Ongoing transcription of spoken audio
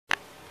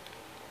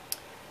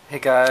Hey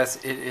guys,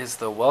 it is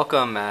the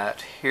Welcome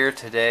Mat here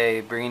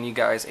today, bringing you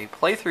guys a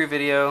playthrough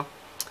video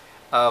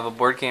of a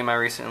board game I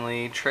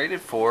recently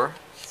traded for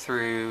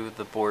through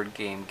the Board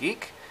Game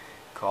Geek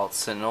called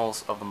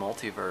Sentinels of the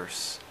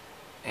Multiverse.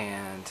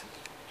 And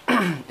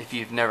if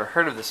you've never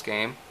heard of this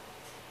game,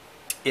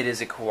 it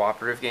is a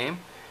cooperative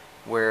game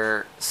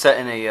where set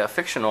in a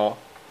fictional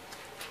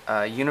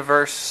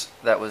universe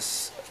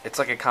it's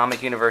like a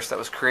comic universe that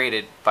was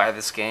created by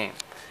this game.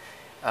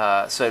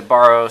 So it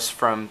borrows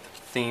from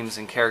themes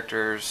and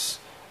characters,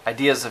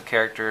 ideas of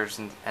characters,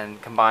 and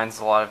combines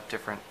a lot of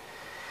different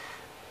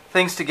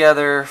things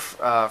together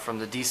from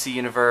the DC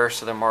universe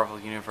to the Marvel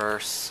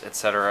universe,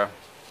 etc.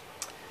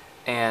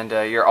 And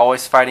you're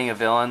always fighting a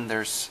villain.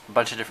 There's a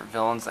bunch of different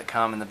villains that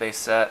come in the base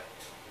set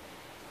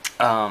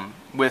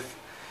with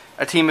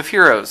a team of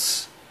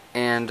heroes.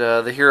 And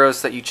the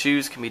heroes that you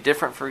choose can be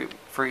different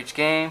for each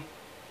game.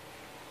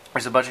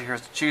 There's a bunch of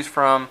heroes to choose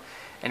from,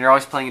 and you're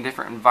always playing in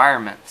different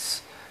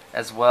environments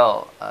as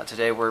well.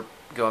 Today we're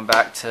going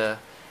back to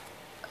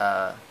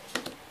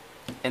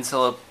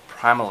Insula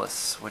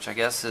Primalis, which I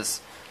guess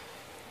is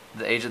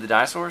the age of the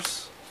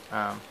dinosaurs.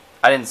 I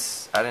didn't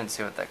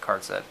see what that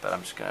card said, but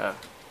I'm just gonna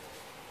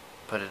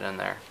put it in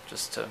there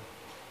just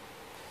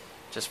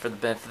for the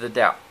benefit of the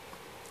doubt.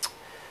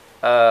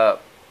 But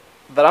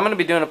I'm gonna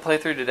be doing a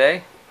playthrough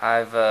today.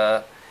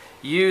 I've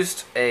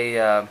used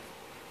a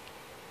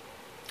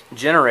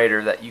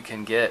generator that you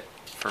can get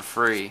for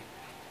free.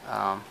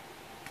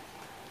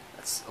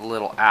 It's a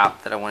little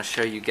app that I want to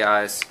show you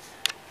guys.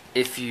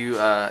 If you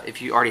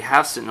already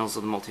have Sentinels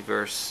of the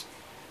Multiverse,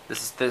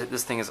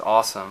 this thing is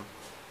awesome.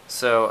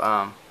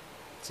 So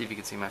see if you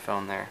can see my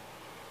phone there.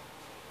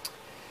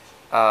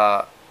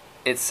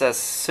 It says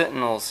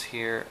Sentinels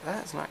here.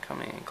 That is not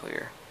coming in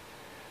clear,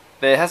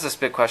 but it has this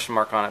big question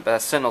mark on it. But it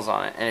has Sentinels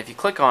on it, and if you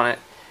click on it,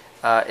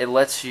 it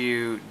lets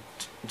you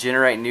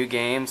generate new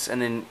games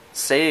and then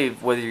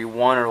save whether you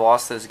won or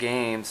lost those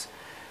games.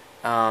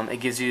 It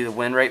gives you the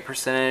win rate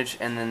percentage,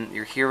 and then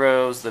your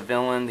heroes, the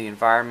villain, the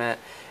environment,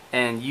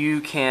 and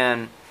you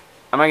can.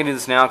 I'm not gonna do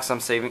this now because I'm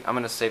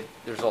gonna save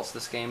the results of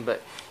this game.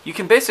 But you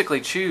can basically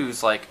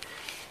choose, like,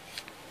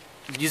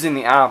 using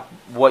the app,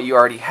 what you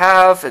already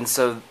have, and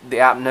so the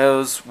app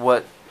knows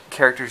what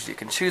characters you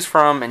can choose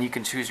from, and you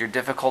can choose your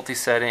difficulty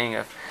setting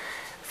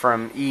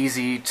from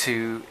easy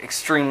to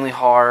extremely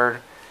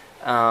hard,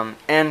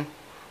 and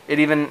it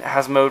even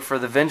has mode for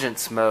the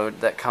Vengeance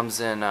mode that comes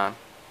in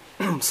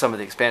some of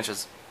the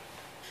expansions.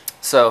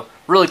 So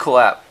really cool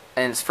app,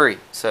 and it's free,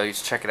 so you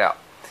should check it out.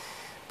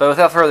 But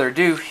without further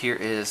ado, here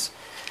is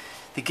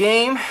the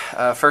game.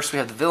 First we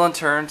have the villain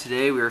turn.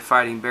 Today we are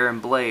fighting Baron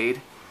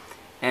Blade,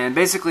 and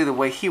basically the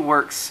way he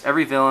works,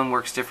 every villain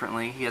works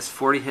differently. He has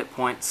 40 hit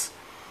points,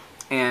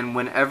 and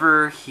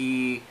whenever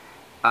he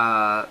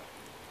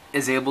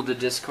is able to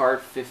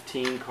discard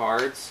 15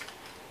 cards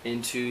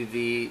into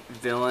the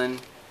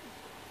villain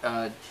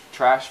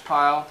trash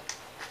pile,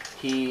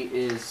 he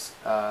is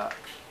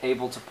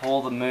able to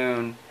pull the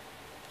moon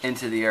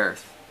into the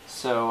earth.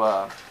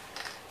 So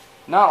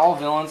not all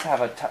villains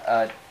have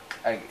a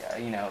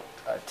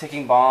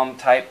ticking bomb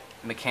type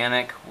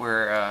mechanic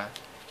where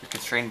you're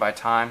constrained by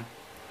time.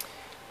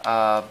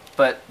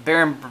 But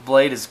Baron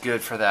Blade is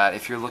good for that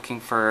if you're looking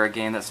for a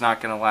game that's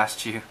not going to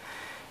last you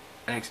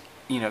an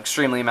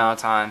extremely amount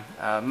of time.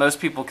 Most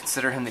people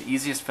consider him the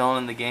easiest villain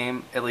in the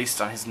game, at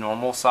least on his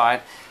normal side.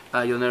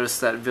 You'll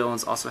notice that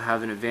villains also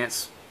have an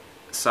advanced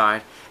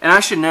side. And I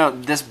should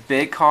note, this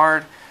big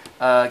card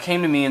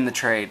came to me in the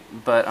trade,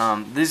 but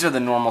these are the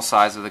normal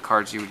size of the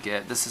cards you would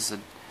get. This is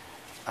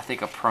I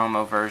think a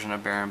promo version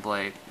of Baron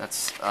Blade.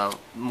 That's a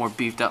more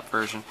beefed up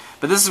version.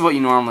 But this is what you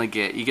normally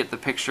get. You get the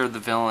picture of the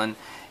villain,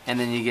 and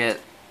then you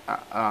get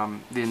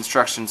the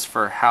instructions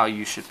for how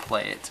you should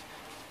play it.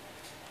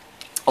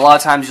 A lot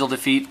of times you'll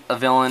defeat a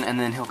villain, and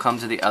then he'll come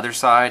to the other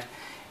side,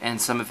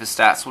 and some of his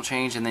stats will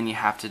change, and then you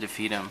have to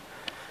defeat him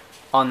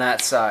on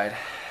that side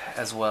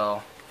as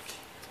well.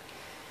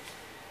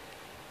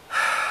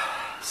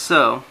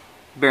 So,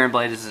 Baron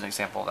Blade is an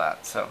example of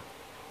that. So,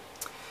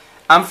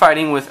 I'm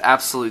fighting with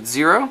Absolute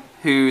Zero,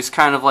 who's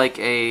kind of like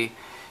a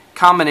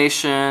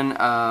combination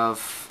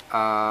of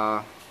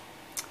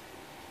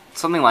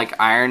something like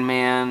Iron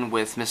Man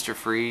with Mr.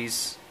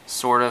 Freeze,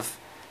 sort of.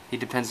 He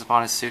depends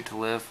upon his suit to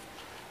live.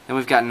 Then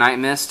we've got Night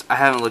Mist. I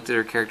haven't looked at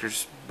her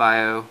character's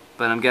bio,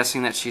 but I'm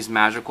guessing that she's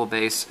magical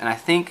based, and I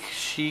think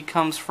she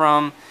comes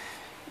from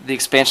the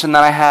expansion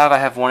that I have. I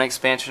have one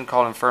expansion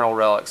called Infernal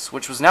Relics,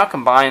 which was now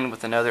combined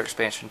with another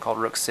expansion called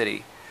Rook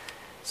City.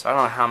 So I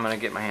don't know how I'm going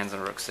to get my hands on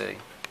Rook City.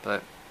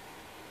 And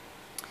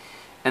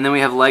then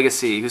we have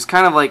Legacy, who's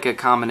kind of like a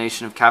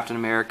combination of Captain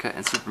America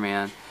and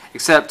Superman,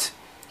 except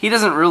he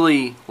doesn't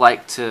really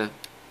like to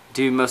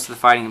do most of the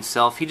fighting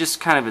himself. He just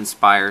kind of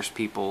inspires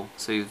people,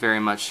 so he very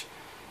much,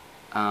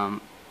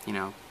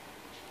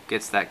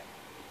 gets that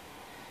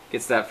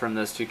from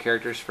those two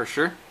characters for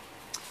sure.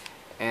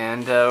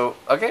 And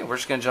okay, we're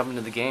just going to jump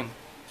into the game.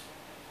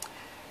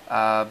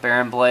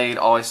 Baron Blade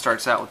always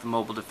starts out with the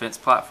mobile defense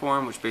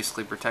platform, which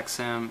basically protects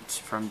him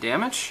from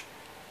damage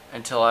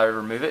until I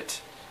remove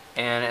it.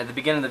 And at the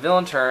beginning of the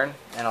villain turn,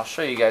 and I'll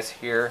show you guys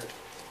here,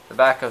 the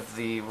back of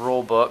the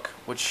rule book,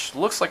 which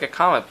looks like a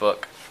comic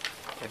book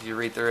if you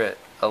read through it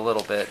a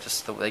little bit.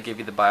 Just they give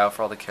you the bio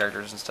for all the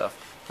characters and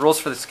stuff. Rules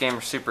for this game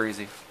are super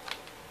easy,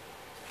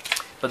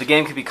 but the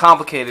game can be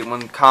complicated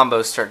when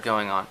combos start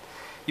going on.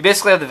 You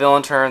basically have the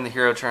villain turn, the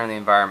hero turn, and the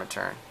environment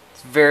turn.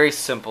 It's very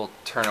simple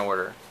turn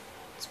order.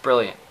 It's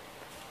brilliant.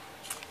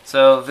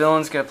 So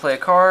villain's going to play a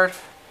card.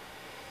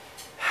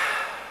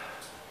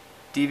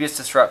 Devious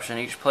Disruption.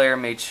 Each player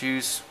may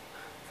choose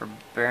for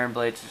Baron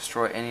Blade to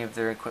destroy any of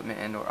their equipment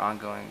and or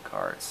ongoing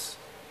cards.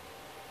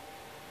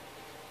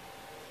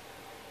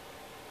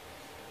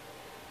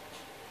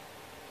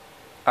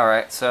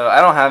 Alright, so I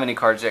don't have any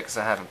cards yet because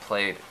I haven't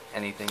played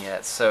anything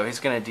yet. So he's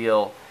going to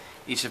deal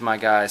each of my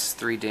guys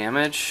 3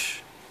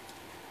 damage.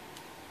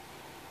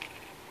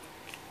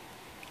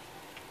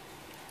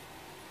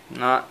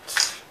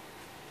 Not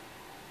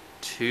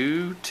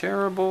too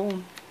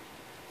terrible,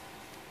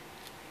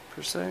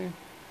 per se.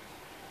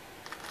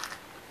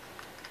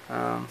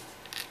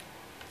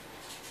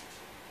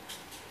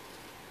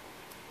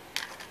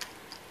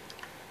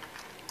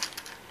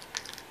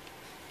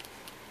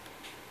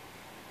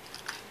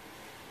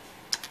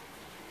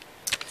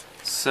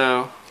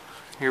 So,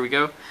 here we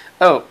go.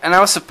 Oh, and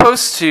I was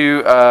supposed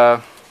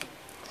to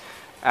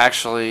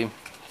actually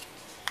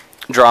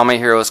draw my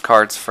heroes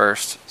cards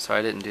first, so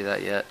I didn't do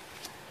that yet.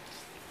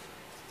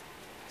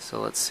 So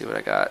let's see what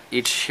I got.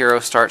 Each hero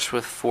starts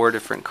with 4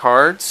 different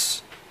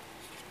cards.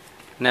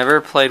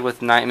 Never played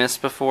with Night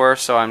Mist before,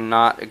 so I'm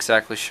not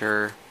exactly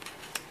sure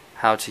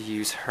how to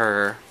use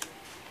her.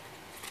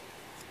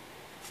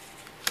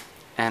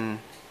 And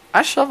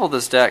I shuffled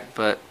this deck,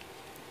 but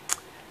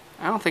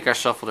I don't think I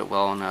shuffled it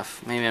well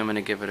enough. Maybe I'm going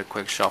to give it a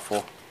quick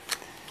shuffle,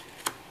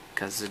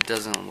 because it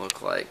doesn't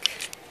look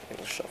like it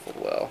was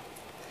shuffled well.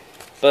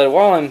 But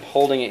while I'm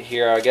holding it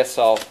here, I guess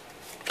I'll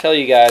tell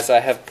you guys I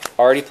have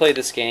already played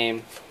this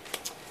game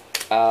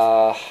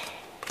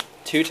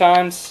 2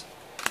 times.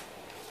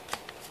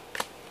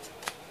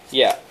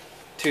 Yeah,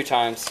 2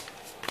 times.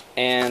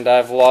 And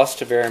I've lost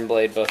to Baron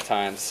Blade both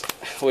times,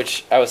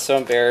 which I was so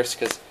embarrassed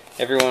because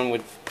everyone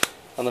would,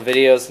 on the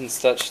videos and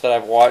such that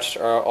I've watched,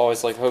 are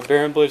always like, oh,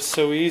 Baron Blade is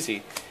so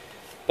easy.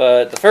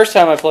 But the first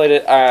time I played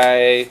it,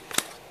 I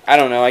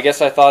don't know, I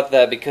guess I thought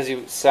that because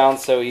he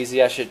sounds so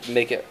easy, I should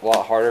make it a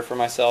lot harder for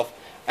myself.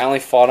 I only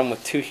fought him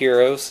with 2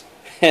 heroes.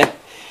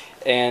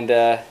 And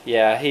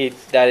yeah,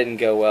 that didn't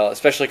go well,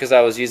 especially because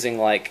I was using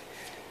like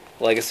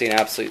Legacy and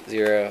Absolute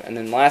Zero. And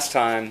then last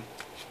time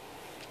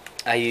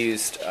I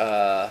used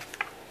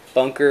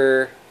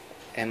Bunker,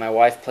 and my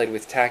wife played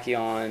with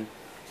Tachyon,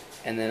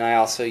 and then I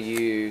also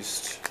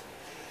used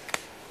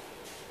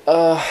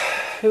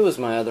who was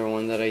my other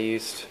one that I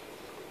used?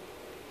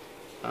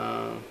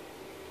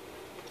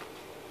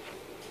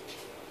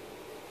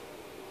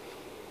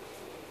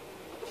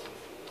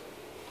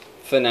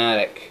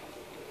 Fanatic.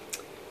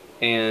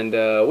 And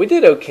we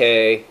did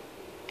okay.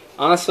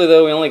 Honestly,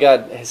 though, we only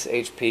got his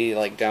HP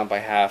like down by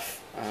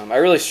half. I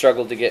really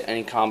struggled to get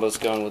any combos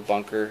going with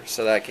Bunker,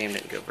 so that game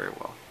didn't go very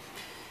well.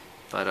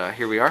 But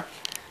here we are.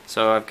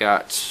 So I've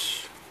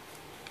got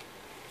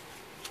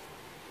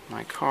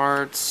my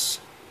cards.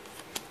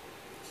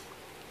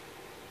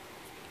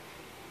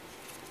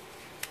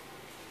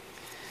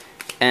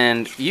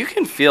 And you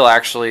can feel,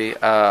 actually,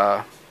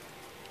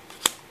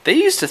 they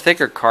used a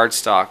thicker card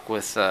stock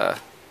with the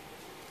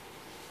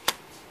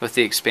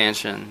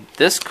expansion.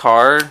 This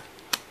card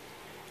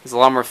is a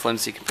lot more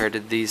flimsy compared to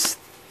this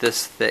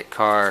thick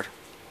card.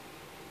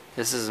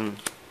 This is a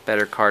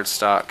better card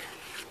stock,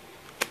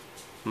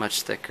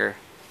 much thicker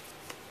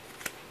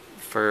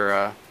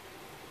for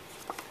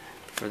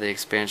the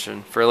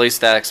expansion. For at least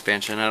that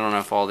expansion. I don't know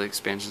if all the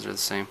expansions are the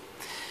same.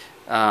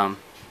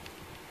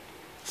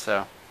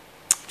 So,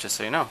 just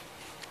so you know.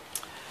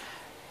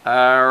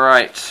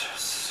 Alright,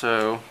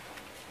 so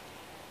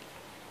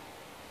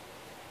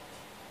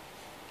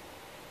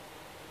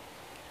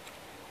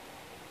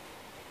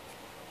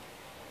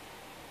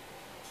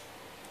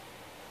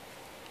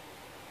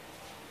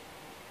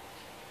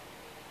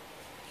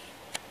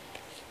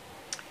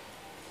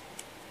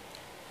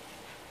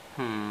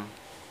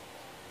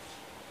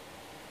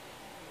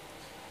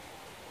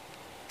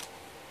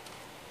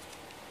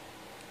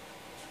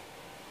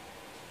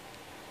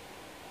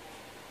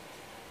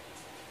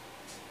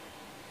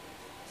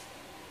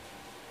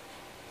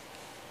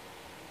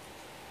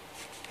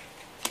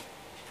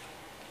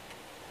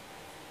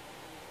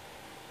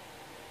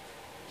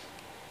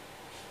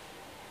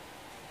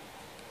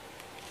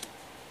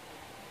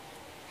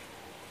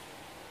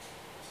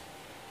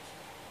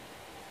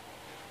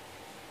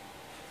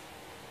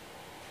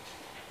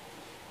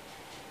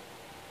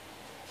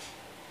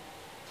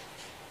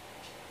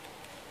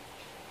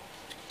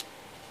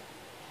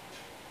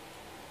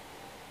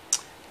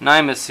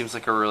Nymus seems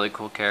like a really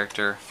cool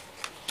character.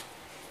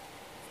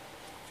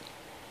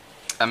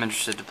 I'm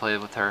interested to play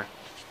with her.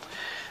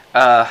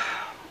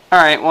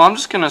 Alright, well, I'm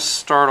just going to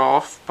start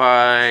off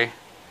by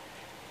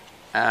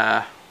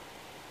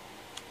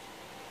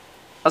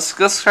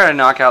Let's try to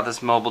knock out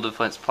this mobile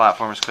defense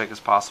platform as quick as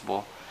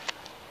possible.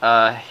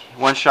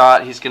 One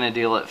shot, he's going to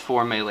deal it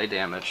 4 melee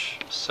damage.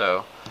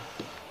 So,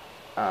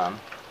 give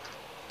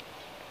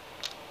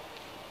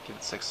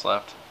it 6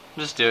 left.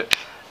 Just do it.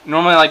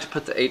 Normally I like to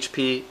put the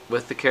HP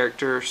with the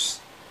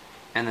characters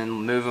and then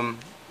move them,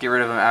 get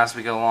rid of them as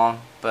we go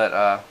along.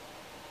 But,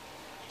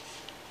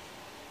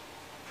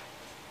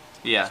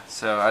 yeah,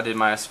 so I did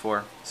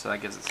 -4, so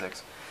that gives it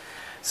 6.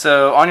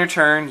 So on your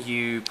turn,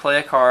 you play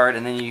a card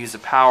and then you use a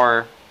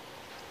power.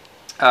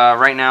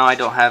 Right now I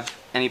don't have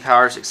any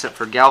powers except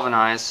for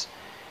Galvanize,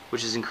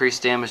 which is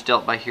increased damage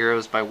dealt by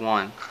heroes by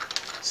 1.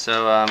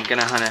 So I'm going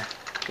to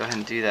go ahead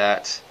and do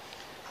that.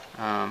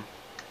 Let's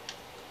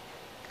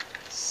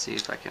see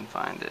if I can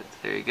find it.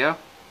 There you go.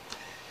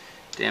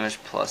 Damage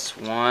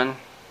 +1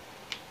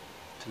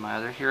 to my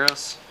other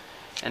heroes.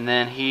 And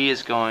then he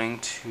is going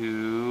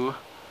to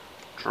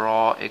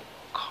draw a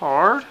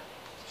card,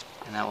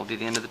 and that will be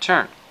the end of the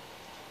turn.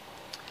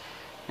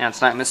 Now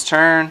it's Nightmare's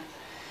turn.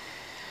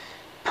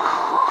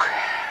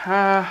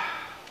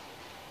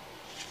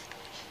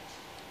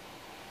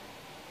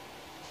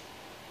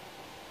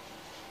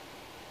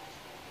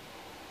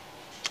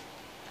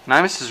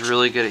 Nightmare is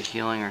really good at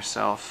healing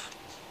herself,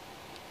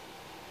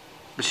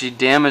 but she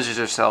damages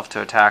herself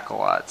to attack a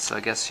lot, so I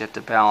guess you have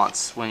to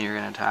balance when you're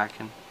going to attack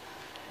and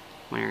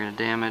when you're going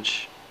to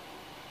damage.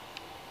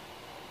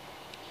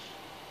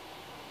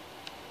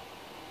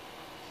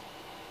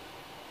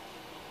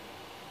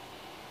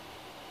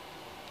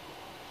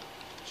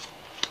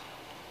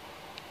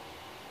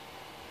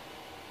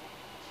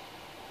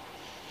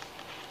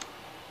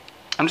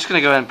 I'm just going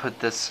to go ahead and put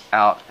this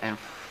out in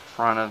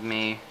front of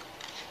me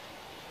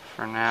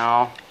for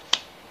now.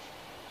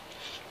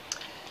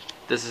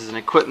 This is an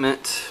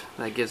equipment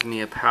that gives me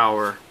a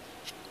power.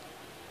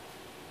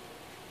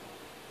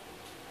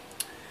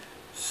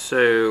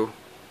 So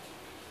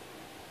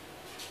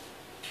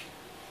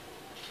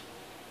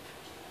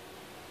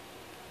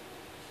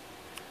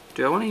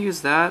do I want to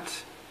use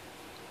that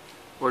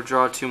or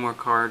draw 2 more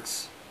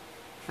cards?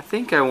 I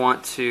think I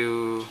want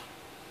to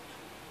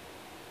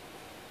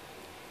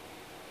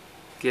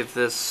give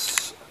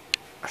this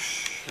a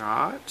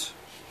shot,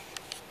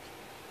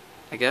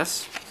 I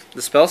guess.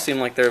 The spells seem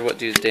like they're what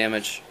does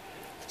damage,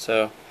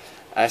 so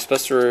I'm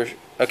supposed to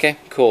okay,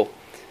 cool.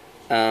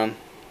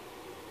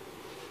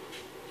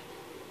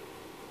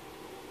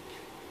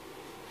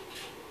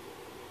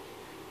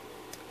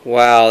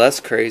 Wow,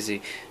 that's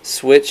crazy.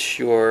 Switch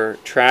your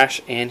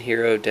trash and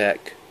hero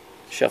deck.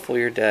 Shuffle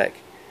your deck.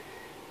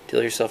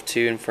 Deal yourself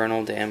 2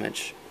 infernal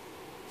damage.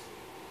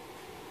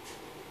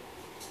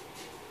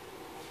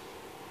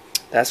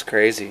 That's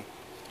crazy.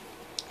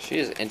 She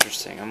is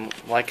interesting. I'm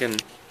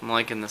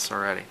liking this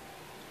already.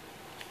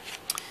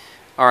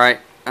 Alright,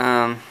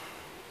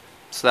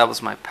 so that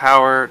was my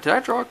power. Did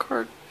I draw a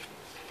card?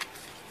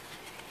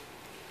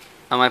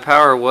 Oh, my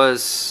power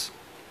was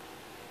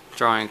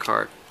drawing a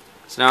card.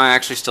 So now I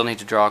actually still need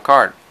to draw a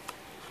card.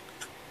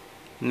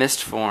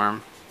 Mist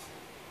form.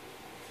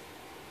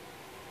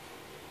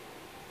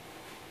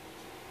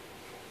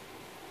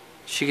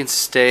 She can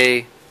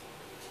stay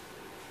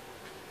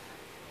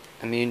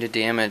immune to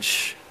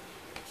damage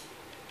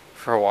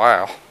for a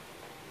while.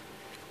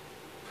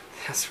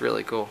 That's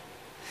really cool.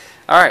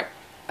 Alright,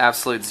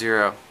 absolute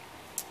 0.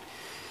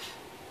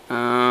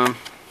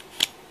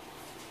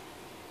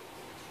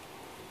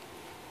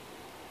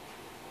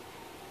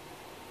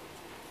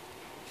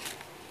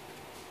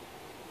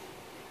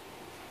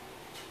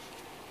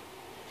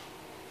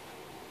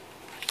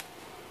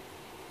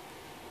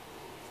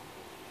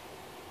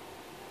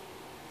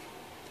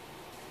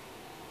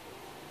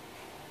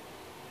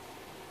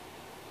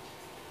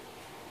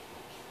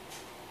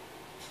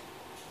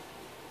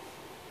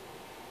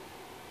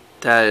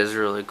 That is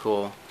really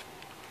cool.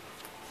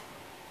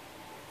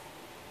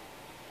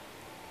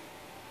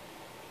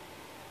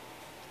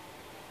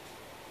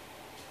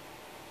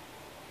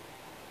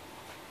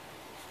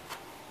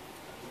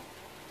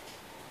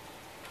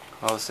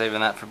 I was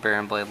saving that for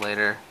Baron Blade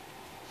later.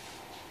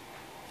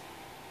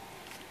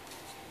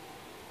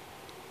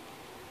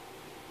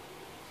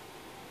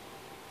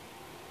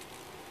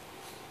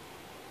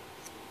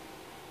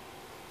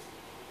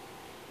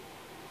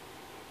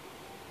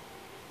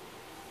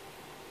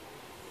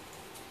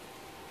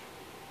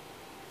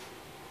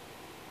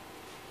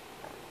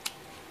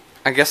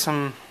 I guess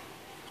I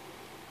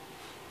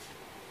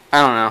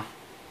don't know.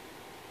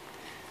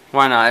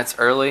 Why not? It's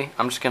early.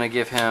 I'm just going to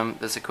give him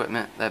this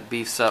equipment that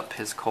beefs up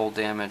his cold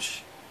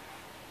damage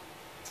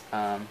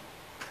by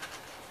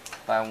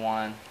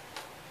 1.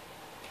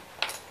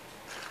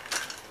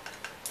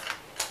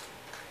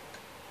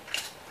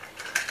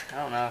 I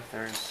don't know if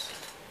there's...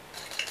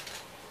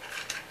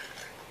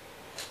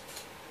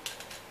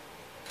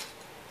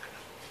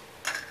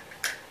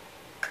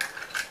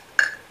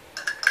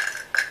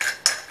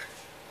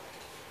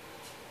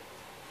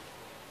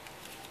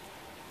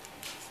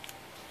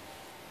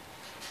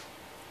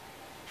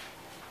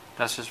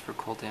 That's just for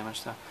cold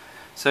damage though.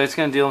 So it's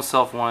going to deal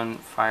himself 1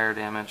 fire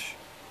damage.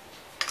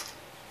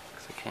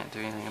 Because I can't do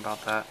anything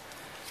about that.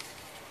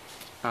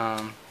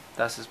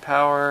 That's his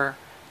power.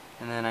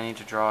 And then I need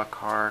to draw a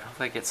card.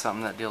 Hopefully I get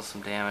something that deals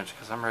some damage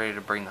because I'm ready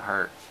to bring the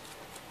hurt.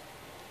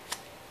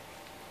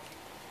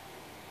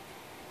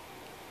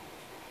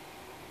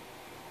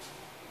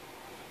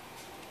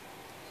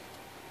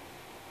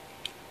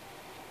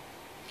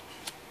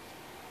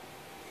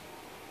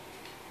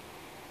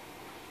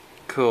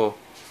 Cool.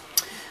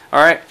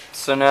 Alright,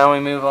 so now we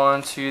move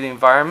on to the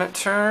environment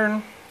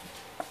turn.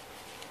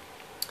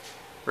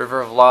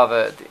 River of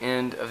Lava. At the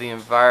end of the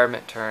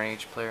environment turn,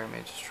 each player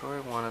may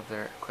destroy one of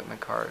their equipment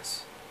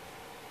cards.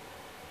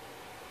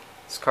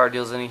 This card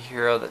deals any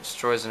hero that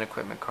destroys an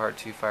equipment card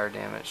 2 fire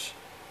damage.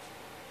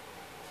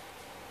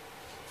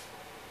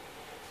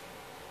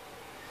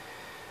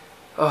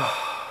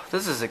 Oh,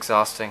 this is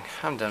exhausting.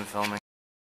 I'm done filming.